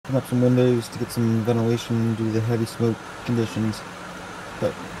open up some windows to get some ventilation due to the heavy smoke conditions.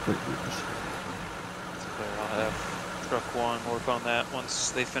 But greatly appreciated. It's clear. I'll have truck 1 work on that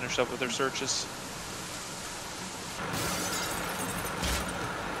once they finish up with their searches.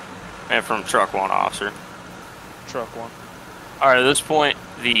 And from truck 1, officer. Truck 1. Alright, at this point,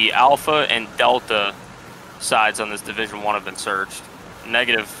 the Alpha and Delta sides on this Division 1 have been searched.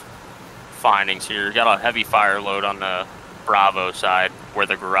 Negative findings here. Got a heavy fire load on the Bravo side where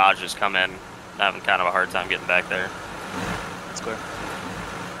the garages come in. Having kind of a hard time getting back there. That's clear.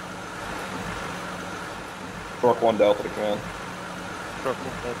 Truck 1 Delta to command. Truck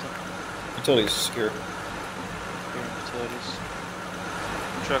 1 Delta. Utilities secure. Here in utilities.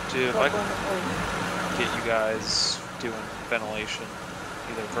 Truck 2, if I can get you guys doing ventilation,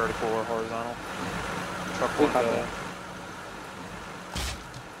 either vertical or horizontal. Truck 1 go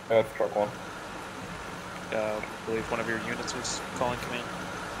ahead. Truck 1. I believe one of your units was calling command.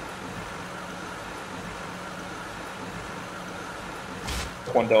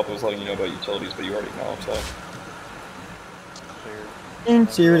 Truck 1 Delta was letting you know about utilities, but you already know, so. Clear.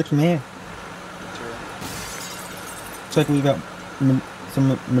 Interior to command. Interior. Looks like we got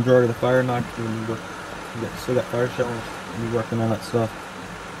some majority of the fire knocked and we still got fire shells. We're working on that stuff.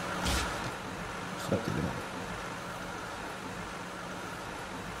 Stuff to get on.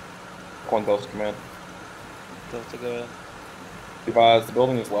 Truck 1 Delta to command. Delta, go ahead. Advise, the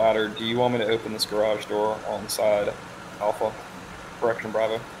building is laddered. Do you want me to open this garage door on the side? Alpha. Correction,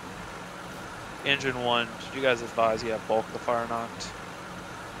 Bravo. Engine 1, did you guys advise you have bulk of the fire knocked?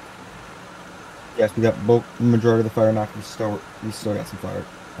 Yes, we got both majority of the fire knocked. We still got some fire.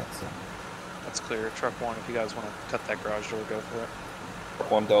 That's clear. Truck 1, if you guys want to cut that garage door, go for it.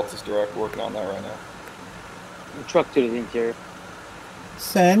 Truck 1 Delta's direct, working on that right now. Truck 2 to the interior.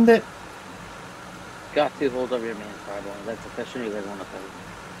 Send it. Got 2 holes over your main fireball. That's efficient. You guys want to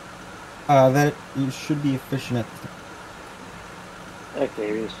pay? That you should be efficient at.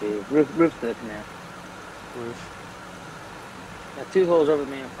 Okay, receive. Roof to the command. Roof. Got 2 holes over the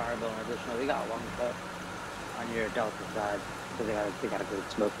main fireball. Additional, we got 1 cut on your Delta side. So they got a good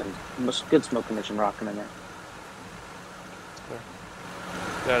smoke condition rocking in there. Clear.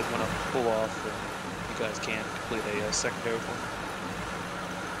 You guys want to pull off, and you guys can complete a secondary for me.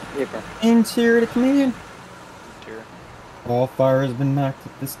 Yeah, Interior to command. Interior. All fire has been knocked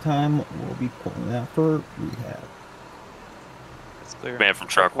at this time. We'll be pulling out for rehab. That's clear. Man from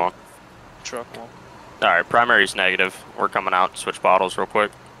truck 1. Truck 1. Alright, primary's negative. We're coming out. Switch bottles real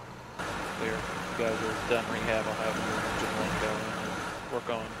quick. Clear. You guys are done rehab. I'll have your engine 1 go in and work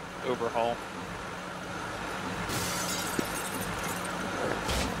on overhaul.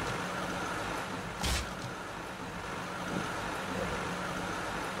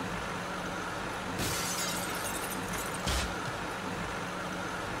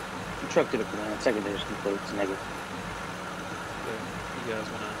 Truck to the command. Secondary is complete. It's negative. Clear. You guys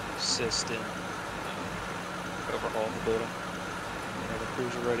want to assist in overhaul the building. Whenever the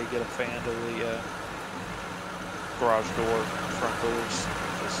crews are ready, get a fan to the garage door, front doors.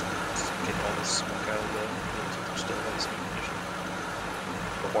 Just get all this smoke out of the buildings if there's still heavy smoke condition.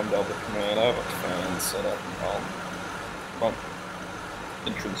 Truck 1 Delta to command. I have a fan set up on front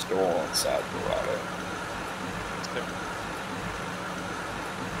entrance door on side Dorado. It's clear.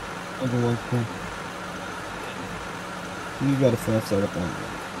 Everyone can. You got a fan set up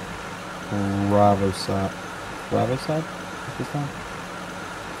on Bravo side. Bravo side at this time?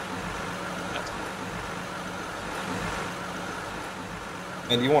 That's clear.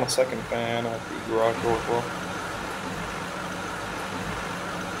 And do you want a second fan at the garage door as well?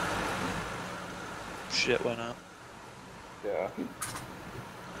 Shit went up. Yeah.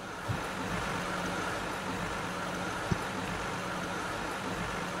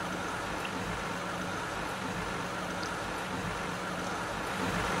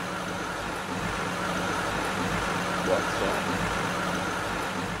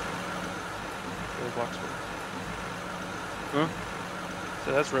 Roblox for you. Huh? So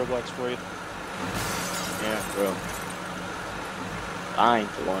that's Roblox for you. Yeah, well, I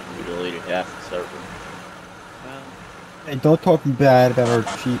ain't the one who deleted half the server. Well, Hey, don't talk bad about our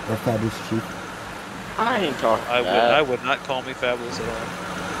chief, our fabulous chief. I ain't talking I would not call me fabulous at all.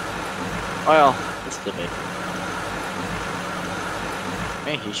 Well, it's debatable.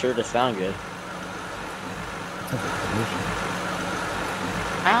 Man, he sure does sound good.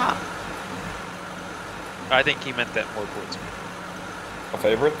 Ah! I think he meant that more towards me. My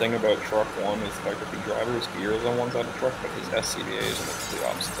favorite thing about truck 1 is the fact that the driver's gear is on one side of the truck, but his SCBA is on the complete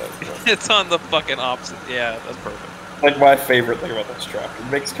opposite side of the truck. It's on the fucking opposite. Yeah, that's perfect. Like my favorite thing about this truck. It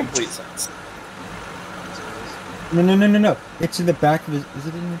makes complete sense. That's what it is. No. It's in the back of his. Is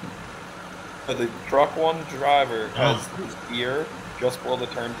it in? The truck one driver has his ear just below the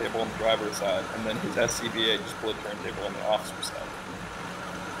turntable on the driver's side, and then his SCBA just below the turntable on the officer's side.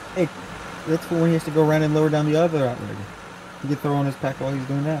 Hey, that's for when he has to go around and lower down the other outrigger. He can throw on his pack while he's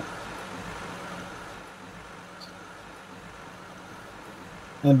doing that.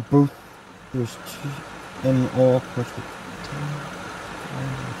 And both, there's two, and all pushed it.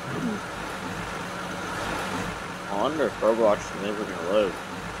 I wonder if Roblox is never gonna load.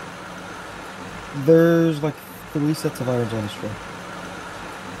 There's like 3 sets of irons on this truck.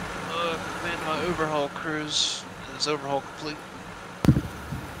 Man, my overhaul cruise is overhaul complete.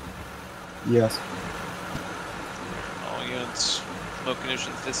 Yes. All units, smoke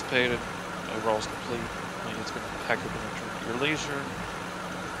condition anticipated, overall's complete. All units been packed up and returned at your leisure.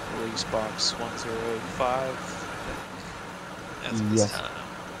 Release box 105. As of this Yes. time.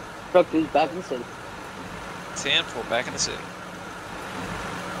 Truck is back in the city. 10-4, back in the city.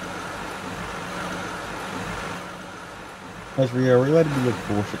 Actually, yeah, we're allowed to do like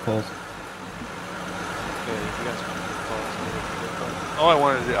bullshit calls. Okay, if you guys want to do calls, I'll do calls. All I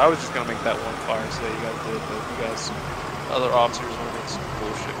wanted to do, I was just gonna make that one fire so you guys did, but if you guys, other officers want to make some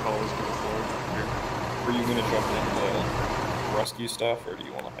bullshit calls, go forward. Are you gonna jump into the rescue stuff, or do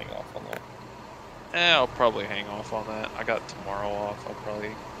you want to hang off on that? I'll probably hang off on that. I got tomorrow off. I'll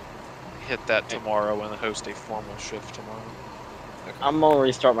probably hit that tomorrow and host a formal shift tomorrow. Okay. I'm gonna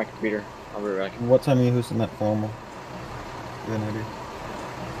restart my computer. I'll be right back. What time are you hosting that formal? You got an idea?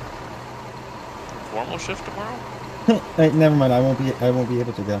 Formal shift tomorrow? Hey, never mind. I won't be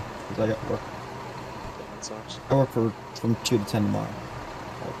able to go because I got work. That sucks. I work from 2 to 10 tomorrow.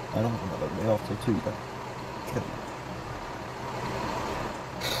 I don't have another day off till 2, but.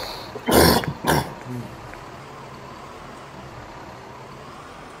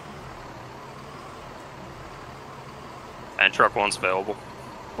 And truck one's available.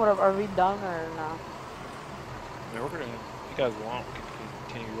 What are we done or no? Yeah, we're gonna. If you guys want, we can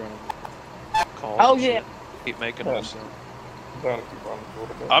continue running calls. Oh, and yeah. shit. Keep making Yeah. them. So. I'm down to keep running for a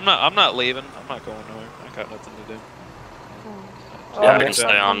little bit. I'm not leaving. I'm not going nowhere. I got nothing to do. Hmm. Yeah, I Oh, can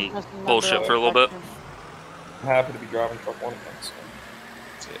stay on bullshit for a little bit. I'm happy to be driving truck one again. So.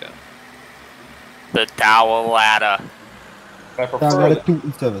 Yeah. The Tower Ladder. I I prefer got a that.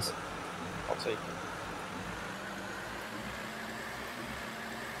 2 service. I'll take it.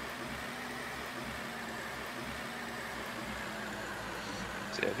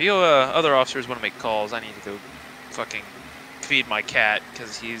 So yeah, if you other officers want to make calls, I need to go fucking feed my cat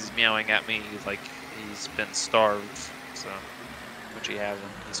because he's meowing at me like he's been starved. So, which he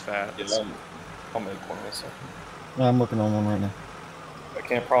hasn't. He's fat. Yeah, I'll make one myself. I'm working on one right now. I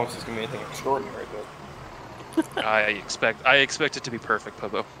can't promise it's gonna be anything extraordinary, but I expect it to be perfect,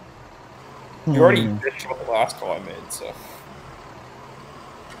 Pobo. you already Hmm. bitched about the last call I made, so.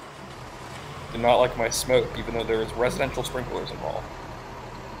 Did not like my smoke, even though there was residential sprinklers involved.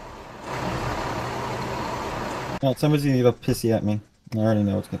 Oh, somebody's gonna get pissy at me. I already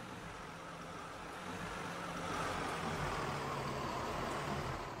know it's good.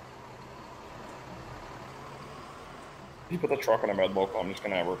 If you put the truck on a med local, I'm just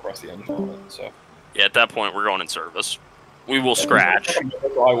gonna request the engine on it. So Yeah, at that point, we're going in service. We will scratch. I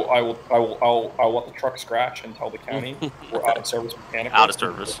will let the truck scratch and tell the county we're out of service mechanical. Out of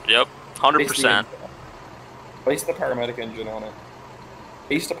service. Yep. 100%. Place the paramedic engine on it.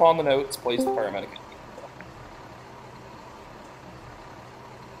 Based upon the notes, place the paramedic engine.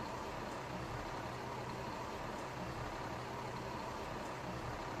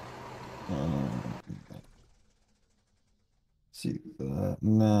 See that?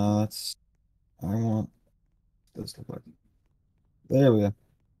 No, that's. I want. This look like. There we go.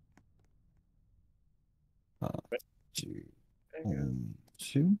 2 and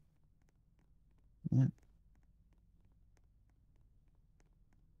 2. Yeah.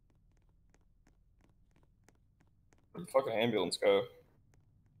 Where'd the fucking ambulance go?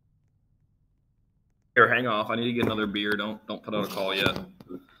 Here, hang off. I need to get another beer. Don't put out a call yet.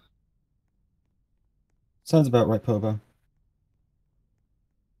 Sounds about right, Pobo.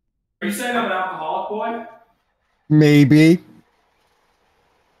 Are you saying I'm an alcoholic boy? Maybe.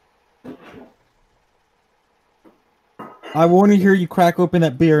 I want to hear you crack open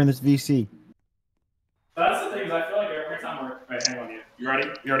that beer in this VC. That's the thing, is I feel like every time we're. Wait, hang on, you ready?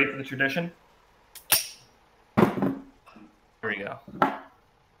 You ready for the tradition? Here we go.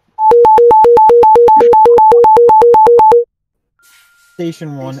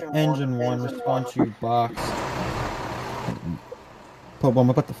 Station 1, Engine 1, response to box. Pobo, I'm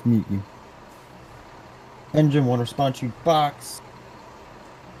about to mute you. Engine 1, response to box.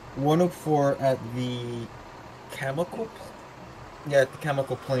 104 at the chemical. Yeah, at the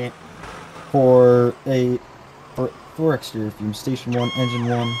chemical plant for for exterior fumes. Station 1, Engine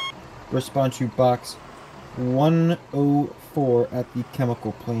 1, response to box 104 at the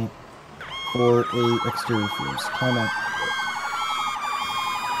chemical plant for a exterior fumes. Timeout.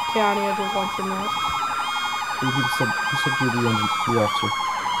 County, I just want you to know. He said you're the officer.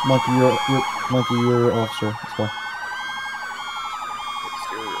 Monkey, you're officer. Let's go.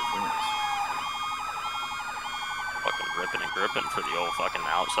 Exterior fumes. Fucking ripping and gripping for the old fucking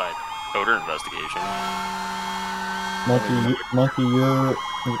outside odor investigation. Monkey, you're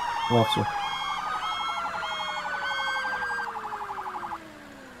officer.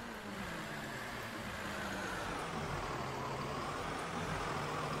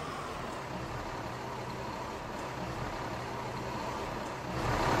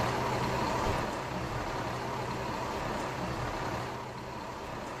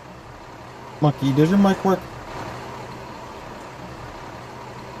 Monkey, does your mic work?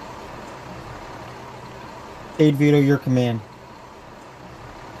 Cade, veto your command.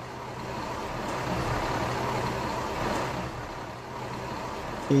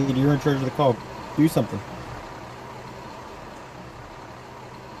 Cade, you're in charge of the call. Do something.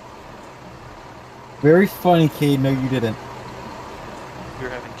 Very funny, Cade. No, you didn't. You're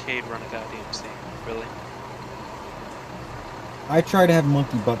having Cade run a goddamn scene. Really? I tried to have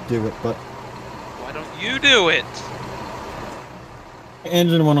Monkey Butt do it, but Why don't you do it?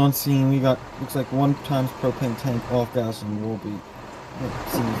 engine 1 on scene. We got looks like 1 times propane tank off gas, and we'll be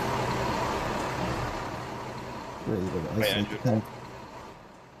ready to isolate the tank.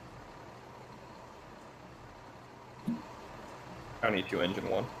 County 2, Engine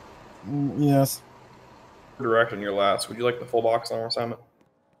 1. Yes. Direct on your last. Would you like the full box armor assignment?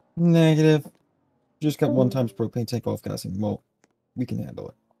 Negative. Just got 1 times propane tank off gassing. Well, we can handle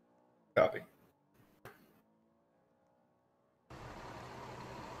it. Copy.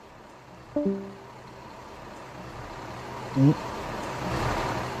 Mm.